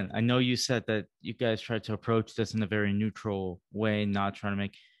know you said that you guys tried to approach this in a very neutral way, not trying to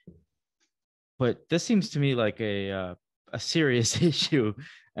make, but this seems to me like a serious issue.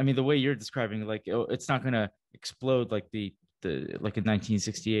 I mean, the way you're describing, like, it's not going to explode like the like in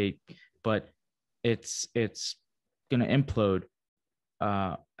 1968, but it's going to implode.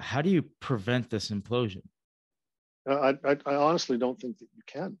 How do you prevent this implosion? I honestly don't think that you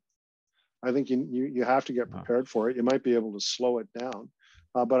can. I think you have to get prepared for it. You might be able to slow it down.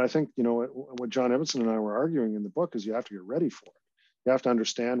 But I think, what John Evanson and I were arguing in the book is you have to get ready for it. You have to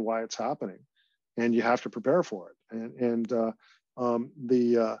understand why it's happening, and you have to prepare for it. And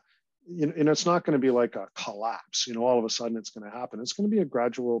it's not going to be like a collapse. All of a sudden it's going to happen. It's going to be a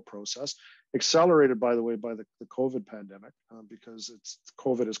gradual process, accelerated, by the way, by the COVID pandemic, because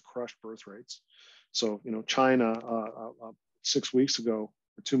COVID has crushed birth rates. So, China 6 weeks ago,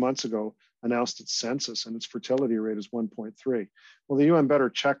 or 2 months ago, announced its census, and its fertility rate is 1.3. Well, the UN better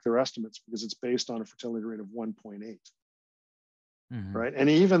check their estimates, because it's based on a fertility rate of 1.8. Mm-hmm. Right. And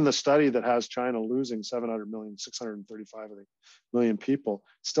even the study that has China losing 700 million, 635 million people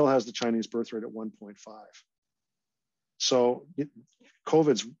still has the Chinese birth rate at 1.5. So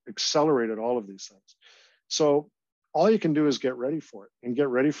COVID's accelerated all of these things. So all you can do is get ready for it, and get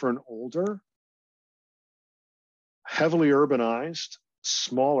ready for an older, heavily urbanized,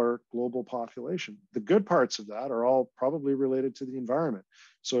 smaller global population. The good parts of that are all probably related to the environment.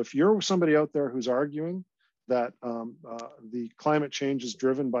 So if you're somebody out there who's arguing that the climate change is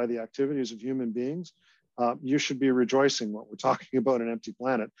driven by the activities of human beings, you should be rejoicing what we're talking about, an empty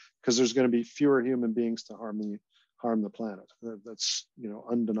planet, because there's going to be fewer human beings to harm the planet. That's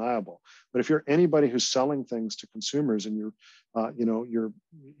undeniable. But if you're anybody who's selling things to consumers and you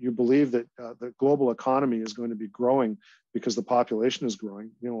believe that the global economy is going to be growing because the population is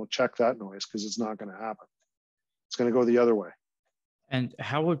growing, check that noise, because it's not going to happen. It's going to go the other way. And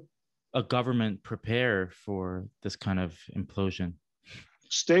how would a government prepare for this kind of implosion?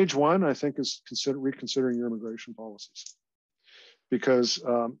 Stage one, I think, is reconsidering your immigration policies, because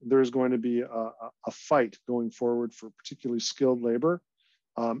there's going to be a fight going forward for particularly skilled labor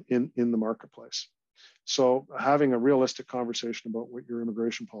in the marketplace. So having a realistic conversation about what your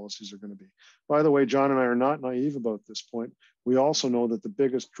immigration policies are going to be. By the way, John and I are not naive about this point. We also know that the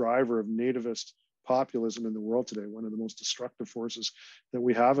biggest driver of nativist populism in the world today, one of the most destructive forces that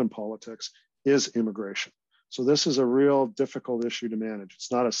we have in politics, is immigration. So this is a real difficult issue to manage.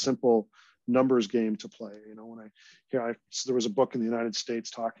 It's not a simple numbers game to play. There was a book in the United States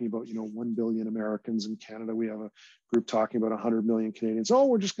talking about 1 billion Americans. In Canada, we have a group talking about 100 million Canadians. Oh,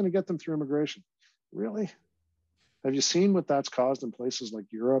 we're just going to get them through immigration. Really? Have you seen what that's caused in places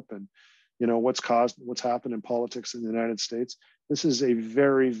like Europe, and what's happened in politics in the United States? This is a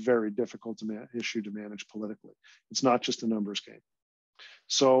very, very difficult issue to manage politically. It's not just a numbers game.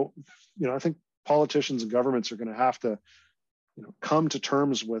 So, I think politicians and governments are going to have to come to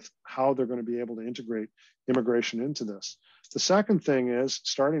terms with how they're going to be able to integrate immigration into this. The second thing is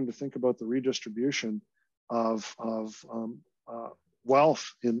starting to think about the redistribution of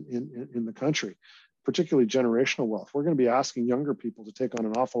wealth in the country, particularly generational wealth. We're going to be asking younger people to take on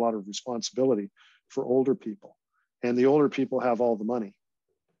an awful lot of responsibility for older people, and the older people have all the money.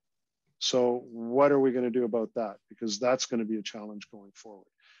 So what are we going to do about that? Because that's going to be a challenge going forward.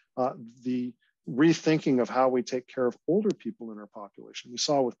 The rethinking of how we take care of older people in our population. We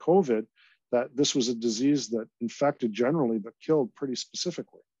saw with COVID that this was a disease that infected generally, but killed pretty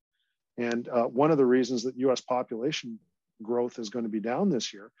specifically. And one of the reasons that US population growth is going to be down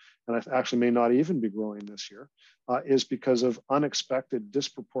this year, and it actually may not even be growing this year, is because of unexpected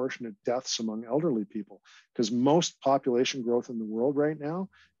disproportionate deaths among elderly people. Because most population growth in the world right now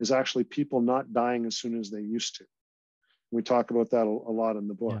is actually people not dying as soon as they used to. We talk about that a lot in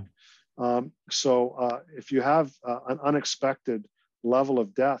the book. Yeah. So if you have an unexpected level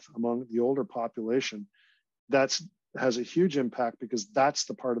of death among the older population, that has a huge impact, because that's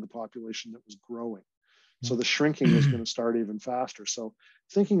the part of the population that was growing. So the shrinking is going to start even faster. So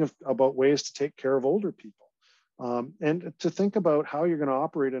thinking about ways to take care of older people, and to think about how you're going to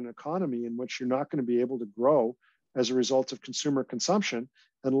operate an economy in which you're not going to be able to grow as a result of consumer consumption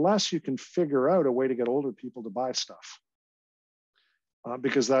unless you can figure out a way to get older people to buy stuff.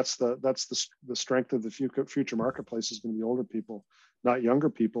 Because that's the strength of the future marketplace is going to be older people, not younger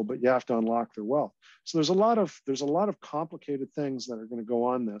people, but you have to unlock their wealth. So there's a lot of complicated things that are going to go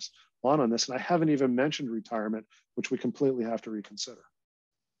on this, and I haven't even mentioned retirement, which we completely have to reconsider.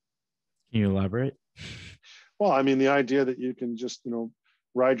 Can you elaborate? Well, I mean, the idea that you can just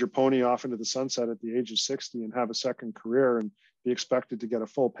ride your pony off into the sunset at the age of 60 and have a second career and be expected to get a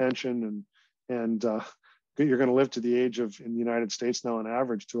full pension and you're going to live to the age of, in the United States now on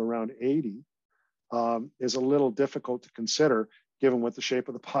average, to around 80, is a little difficult to consider given what the shape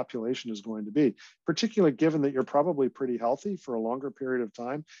of the population is going to be, particularly given that you're probably pretty healthy for a longer period of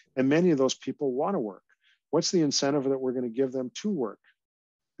time, and many of those people want to work. What's the incentive that we're going to give them to work?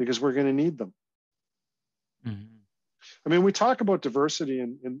 Because we're going to need them. Mm-hmm. I mean, we talk about diversity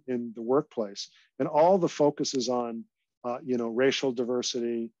in the workplace, and all the focus is on, racial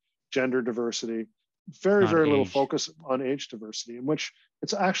diversity, gender diversity. Very little focus on age diversity, in which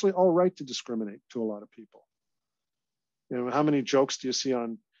it's actually all right to discriminate to a lot of people. How many jokes do you see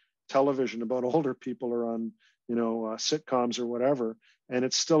on television about older people or on, sitcoms or whatever, and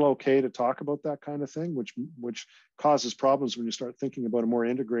it's still okay to talk about that kind of thing, which causes problems when you start thinking about a more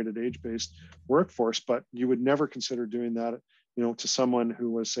integrated age-based workforce. But you would never consider doing that, to someone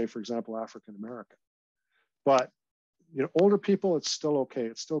who was, say, for example, African American. But older people, it's still okay.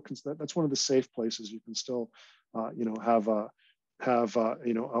 It's still, that's one of the safe places you can still, have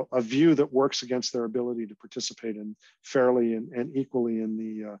a view that works against their ability to participate in fairly and equally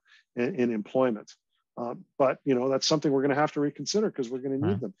in employment. But that's something we're going to have to reconsider, because we're going to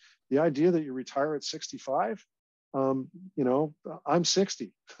need them. The idea that you retire at 65, I'm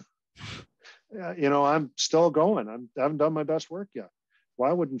 60. I'm still going. I haven't done my best work yet.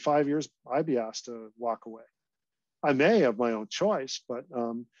 Why would in 5 years I be asked to walk away? I may have my own choice, but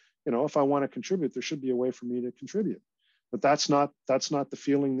if I want to contribute, there should be a way for me to contribute. But that's not the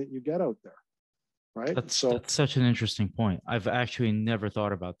feeling that you get out there. right? That's such an interesting point. I've actually never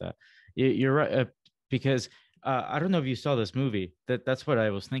thought about that. You're right, because I don't know if you saw this movie. That's what I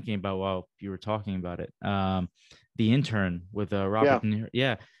was thinking about while you were talking about it. The Intern with Robert yeah, De Niro.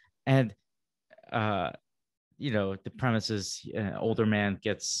 Yeah, and uh, the premise is an older man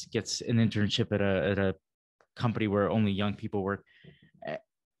gets an internship at a company where only young people work. Uh,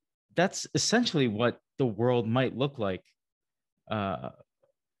 That's essentially what the world might look like, uh,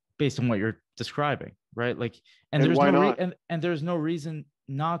 based on what you're describing, right? Like, and and there's why no not? and there's no reason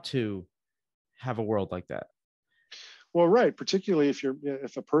not to have a world like that. Well, right, particularly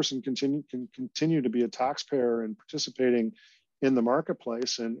if a person can continue to be a taxpayer and participating in the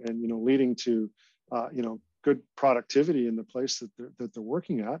marketplace and leading to good productivity in the place that they're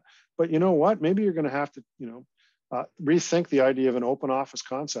working at. But you know what? Maybe you're going to have to rethink the idea of an open office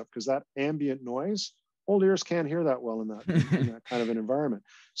concept, because that ambient noise, old ears can't hear that well in that kind of an environment.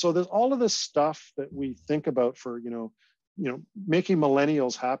 So there's all of this stuff that we think about for making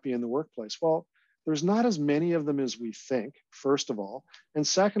millennials happy in the workplace. Well, there's not as many of them as we think, first of all. And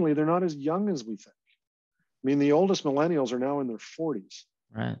secondly, they're not as young as we think. I mean, the oldest millennials are now in their 40s.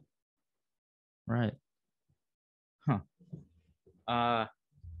 Right. Right. Huh. Uh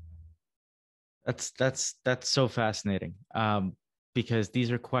that's so fascinating. Because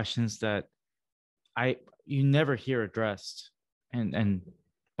these are questions that you never hear addressed, and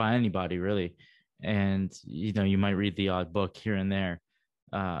by anybody really. And you might read the odd book here and there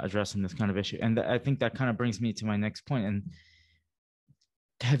addressing this kind of issue. And I think that kind of brings me to my next point. And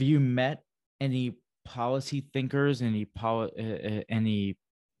have you met any policy thinkers, any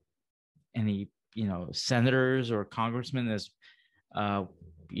senators or congressmen as uh,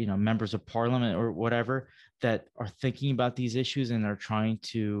 members of parliament or whatever, that are thinking about these issues and are trying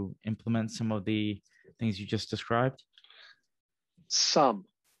to implement some of the things you just described? Some,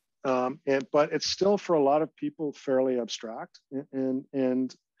 but it's still for a lot of people fairly abstract, and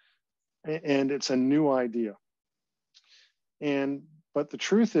it's a new idea. But the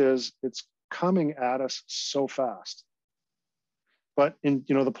truth is, it's coming at us so fast. But in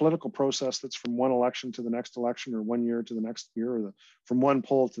the political process, that's from one election to the next election, or 1 year to the next year, or from one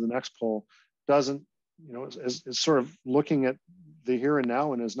poll to the next poll, doesn't is sort of looking at the here and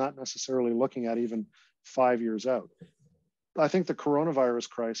now, and is not necessarily looking at even 5 years out. I think the coronavirus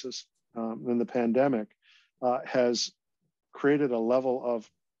crisis and the pandemic has created a level of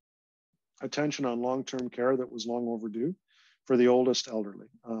attention on long-term care that was long overdue for the oldest elderly.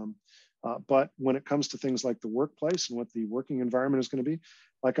 But when it comes to things like the workplace and what the working environment is going to be,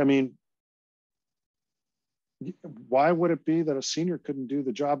 why would it be that a senior couldn't do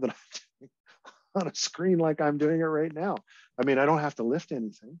the job that I'm doing on a screen like I'm doing it right now? I don't have to lift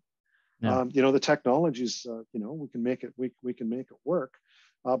anything. Yeah. The technologies, we can make it work.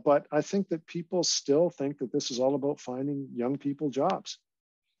 But I think that people still think that this is all about finding young people jobs.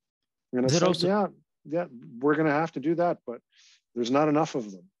 And it's like, yeah, we're going to have to do that, but there's not enough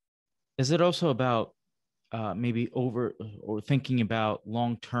of them. Is it also about maybe over or thinking about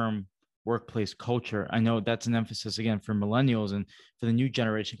long-term workplace culture? I know that's an emphasis again for millennials and for the new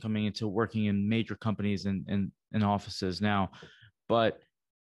generation coming into working in major companies and in offices now. But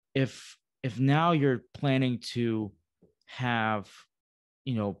if now you're planning to have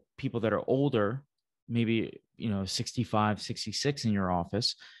people that are older, maybe 65, 66 in your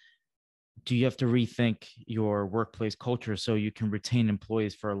office, do you have to rethink your workplace culture so you can retain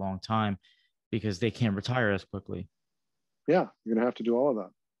employees for a long time because they can't retire as quickly? Yeah, you're going to have to do all of that.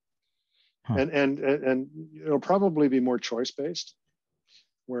 Huh. And it'll probably be more choice based,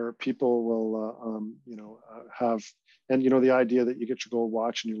 where people will have, and the idea that you get your gold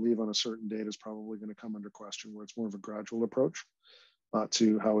watch and you leave on a certain date is probably going to come under question, where it's more of a gradual approach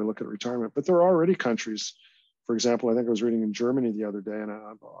to how we look at retirement. But there are already countries, for example, I think I was reading in Germany the other day, and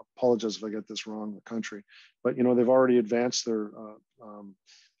I apologize if I get this wrong, the country, but they've already advanced their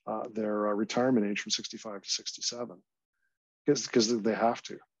retirement age from 65 to 67 because they have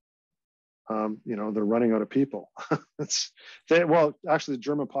to. They're running out of people. Actually, the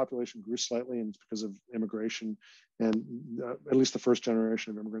German population grew slightly, and it's because of immigration, and at least the first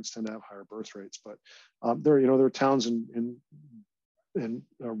generation of immigrants tend to have higher birth rates. But there are towns in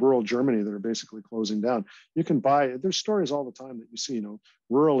rural Germany that are basically closing down. You can there's stories all the time that you see,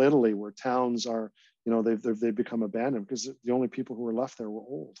 rural Italy, where towns are, they've become abandoned because the only people who were left there were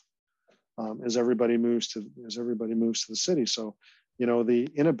old. As everybody moves to the city. So, the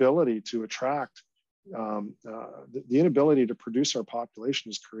inability to attract, the inability to produce our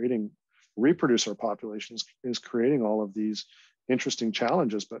population reproduce our population is creating all of these interesting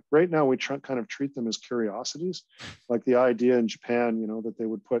challenges. But right now we kind of treat them as curiosities, like the idea in Japan, that they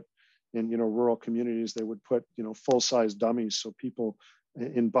would put, rural communities, they would put full-size dummies so people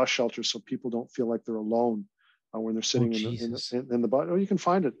in bus shelters, so people don't feel like they're alone when they're sitting in the bus. Oh, you can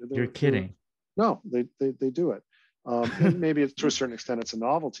find it. You're kidding. No, they do it. And maybe to a certain extent it's a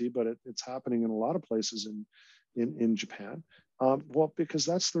novelty, but it's happening in a lot of places in Japan. Well, because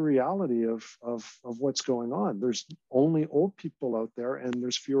that's the reality of what's going on. There's only old people out there, and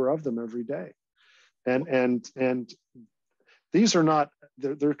there's fewer of them every day. And these are not,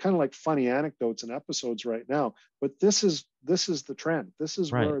 they're kind of like funny anecdotes and episodes right now, but this is the trend. This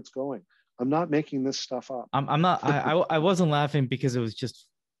is where it's going. I'm not making this stuff up. I'm not. I wasn't laughing because it was just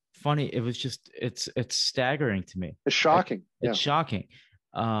funny. It was just it's staggering to me. It's shocking. It's shocking.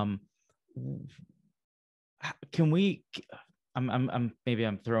 Can we? Maybe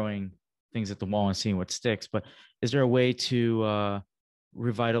I'm throwing things at the wall and seeing what sticks. But is there a way to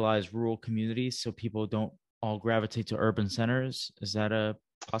revitalize rural communities so people don't all gravitate to urban centers? Is that a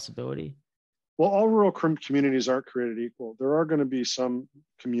possibility? Well, all rural communities aren't created equal. There are going to be some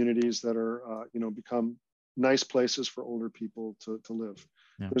communities that are, become nice places for older people to live.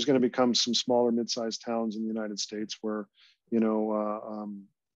 Yeah. There's going to become some smaller mid-sized towns in the United States where,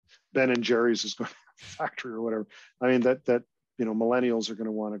 Ben and Jerry's is going to have a factory or whatever. I mean, that millennials are going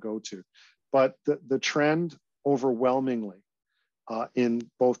to want to go to. But the trend overwhelmingly in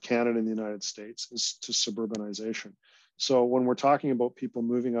both Canada and the United States is to suburbanization. So when we're talking about people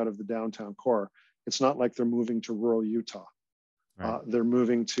moving out of the downtown core, it's not like they're moving to rural Utah. Right. They're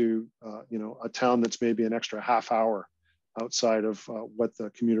moving to a town that's maybe an extra half hour outside of what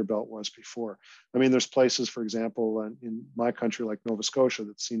the commuter belt was before. I mean, there's places, for example, in my country like Nova Scotia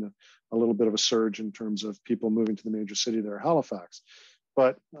that's seen a little bit of a surge in terms of people moving to the major city there, Halifax.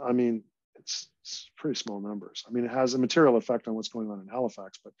 But I mean, it's pretty small numbers. I mean, it has a material effect on what's going on in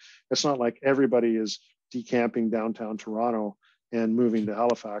Halifax, but it's not like everybody is decamping downtown Toronto and moving to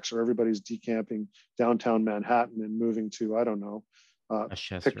Halifax, or everybody's decamping downtown Manhattan and moving to, I don't know,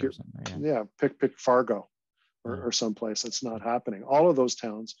 pick Fargo or someplace. That's not happening. All of those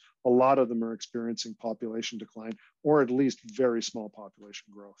towns, a lot of them are experiencing population decline, or at least very small population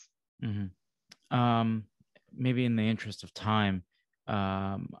growth. Mm-hmm. Maybe in the interest of time,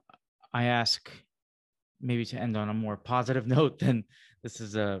 I ask maybe to end on a more positive note than this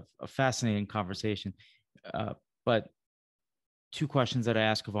is a fascinating conversation. But two questions that I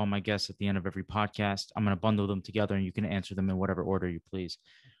ask of all my guests at the end of every podcast. I'm going to bundle them together and you can answer them in whatever order you please.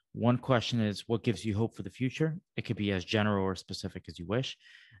 One question is, what gives you hope for the future? It could be as general or specific as you wish.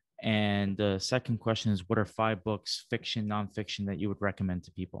 And the second question is, what are 5 books, fiction, nonfiction, that you would recommend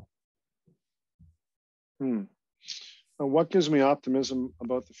to people? What gives me optimism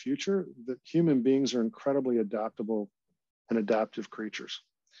about the future? That human beings are incredibly adaptable and adaptive creatures.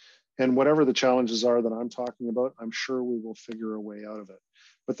 And whatever the challenges are that I'm talking about, I'm sure we will figure a way out of it.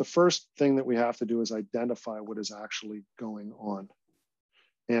 But the first thing that we have to do is identify what is actually going on.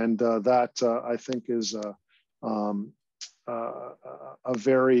 And that I think is a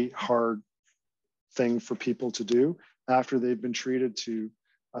very hard thing for people to do after they've been treated to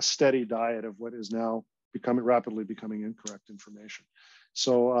a steady diet of what is now rapidly becoming incorrect information.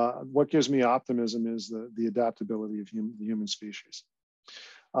 So what gives me optimism is the adaptability of the human species.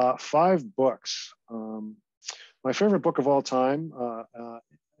 5 books. My favorite book of all time,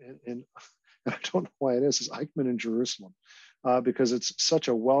 and I don't know why it is Eichmann in Jerusalem, because it's such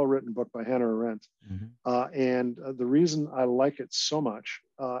a well-written book by Hannah Arendt. Mm-hmm. And the reason I like it so much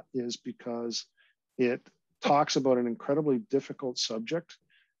is because it talks about an incredibly difficult subject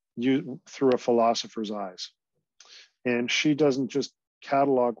through a philosopher's eyes. And she doesn't just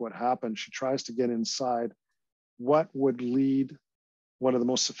catalog what happened. She tries to get inside what would lead one of the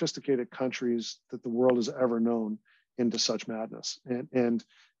most sophisticated countries that the world has ever known into such madness. And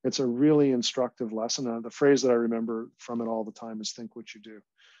it's a really instructive lesson. The phrase that I remember from it all the time is think what you do.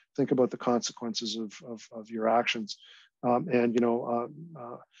 Think about the consequences of your actions. Adolf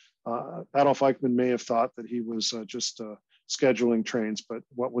Eichmann may have thought that he was just scheduling trains, but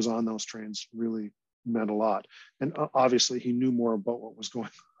what was on those trains really meant a lot. And obviously he knew more about what was going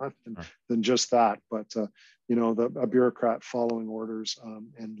on than just that. But, a bureaucrat following orders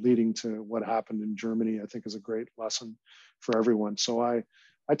and leading to what happened in Germany, I think is a great lesson for everyone. So I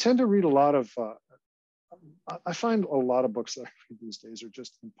tend to read a lot of, I find a lot of books that I read these days are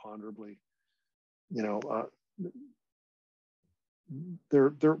just imponderably,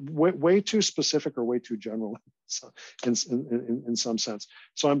 they're way too specific or way too general in some sense.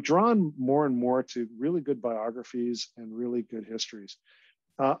 So I'm drawn more and more to really good biographies and really good histories.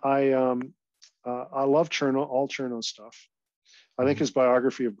 I love all Chernow stuff. I think his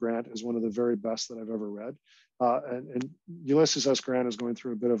biography of Grant is one of the very best that I've ever read. And Ulysses S. Grant is going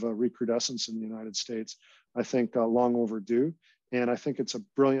through a bit of a recrudescence in the United States, I think long overdue. And I think it's a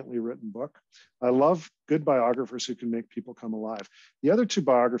brilliantly written book. I love good biographers who can make people come alive. The other two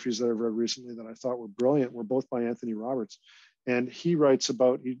biographies that I've read recently that I thought were brilliant were both by Anthony Roberts. And he wrote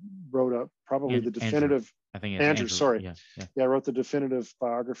probably the definitive, Andrew, sorry. Yeah, I wrote the definitive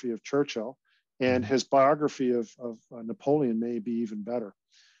biography of Churchill, and his biography of Napoleon may be even better.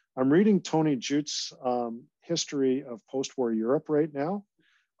 I'm reading Tony Jute's history of post-war Europe right now.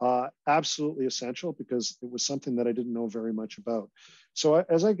 Absolutely essential because it was something that I didn't know very much about. So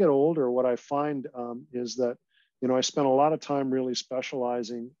as I get older, what I find is that, I spent a lot of time really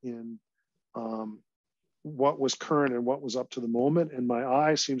specializing in what was current and what was up to the moment. And my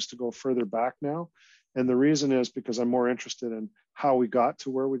eye seems to go further back now. And the reason is because I'm more interested in how we got to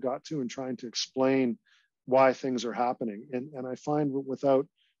where we got to and trying to explain why things are happening. And I find without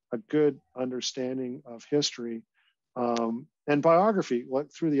a good understanding of history and biography,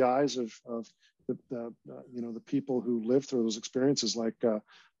 through the eyes of the people who lived through those experiences. Like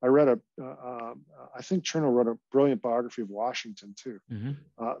I read I think Chernow wrote a brilliant biography of Washington too,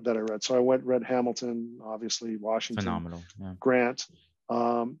 that I read. So I read Hamilton, obviously Washington, phenomenal, Grant,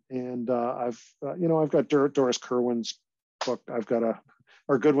 and I've got Doris Kerwin's book.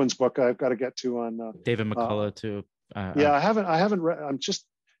 Or Goodwin's book. I've got to get to on David McCullough too. I haven't read.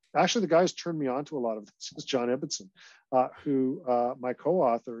 Actually, the guy who's turned me on to a lot of this is John Ibbotson, who my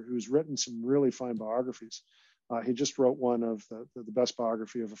co-author, who's written some really fine biographies. He just wrote one of the best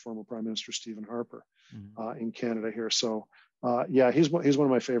biography of a former Prime Minister, Stephen Harper, in Canada here. So he's one of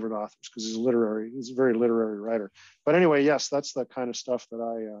my favorite authors because he's a very literary writer. But anyway, yes, that's the kind of stuff that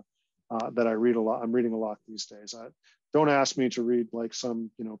I read a lot. I'm reading a lot these days. Don't ask me to read like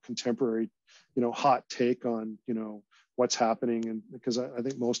some contemporary hot take on what's happening, and because I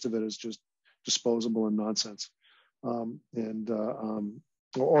think most of it is just disposable and nonsense, or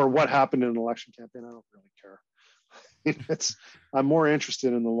what happened in an election campaign. I don't really care. I'm more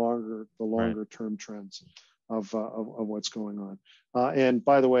interested in the longer term trends of what's going on. And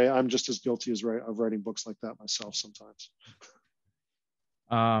by the way, I'm just as guilty of writing books like that myself sometimes.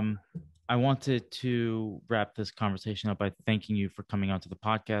 I wanted to wrap this conversation up by thanking you for coming onto the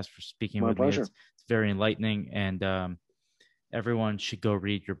podcast, for speaking with me. It's very enlightening, and everyone should go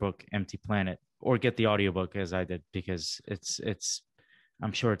read your book, Empty Planet, or get the audiobook as I did, because it's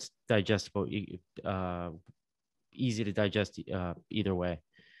I'm sure it's digestible, easy to digest either way.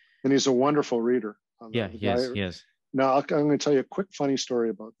 And he's a wonderful reader. He is. Now, I'm going to tell you a quick funny story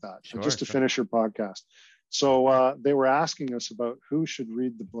about that, just to finish your podcast. So they were asking us about who should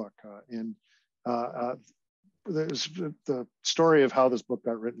read the book. And there's the story of how this book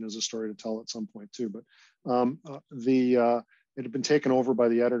got written is a story to tell at some point too. But it had been taken over by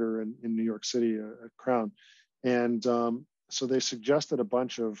the editor in New York City at Crown. And so they suggested a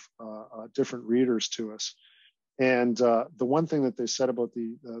bunch of different readers to us. And the one thing that they said about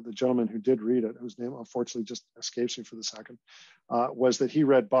the gentleman who did read it, whose name unfortunately just escapes me for the second, was that he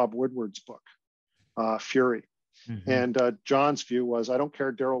read Bob Woodward's book, Fury. And John's view was, I don't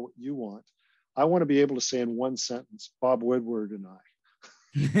care, Darrell, what you want. I want to be able to say in one sentence, Bob Woodward and I.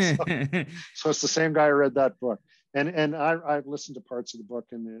 So it's the same guy who read that book. And I've listened to parts of the book,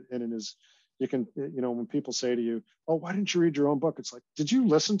 and in his, you can, when people say to you, oh, why didn't you read your own book? It's like, did you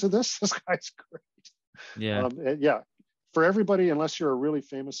listen to this? This guy's great. Yeah. For everybody, unless you're a really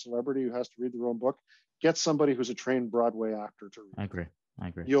famous celebrity who has to read their own book, get somebody who's a trained Broadway actor to read. I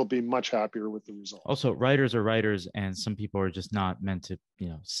agree. You'll be much happier with the result. Also, writers are writers, and some people are just not meant to,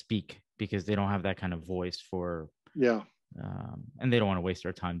 speak because they don't have that kind of voice for. Yeah. And they don't want to waste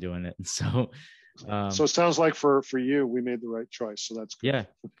their time doing it. And so. So it sounds like for you, we made the right choice. So that's good.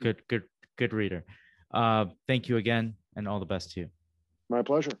 Yeah. Good reader. Thank you again, and all the best to you. My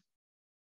pleasure.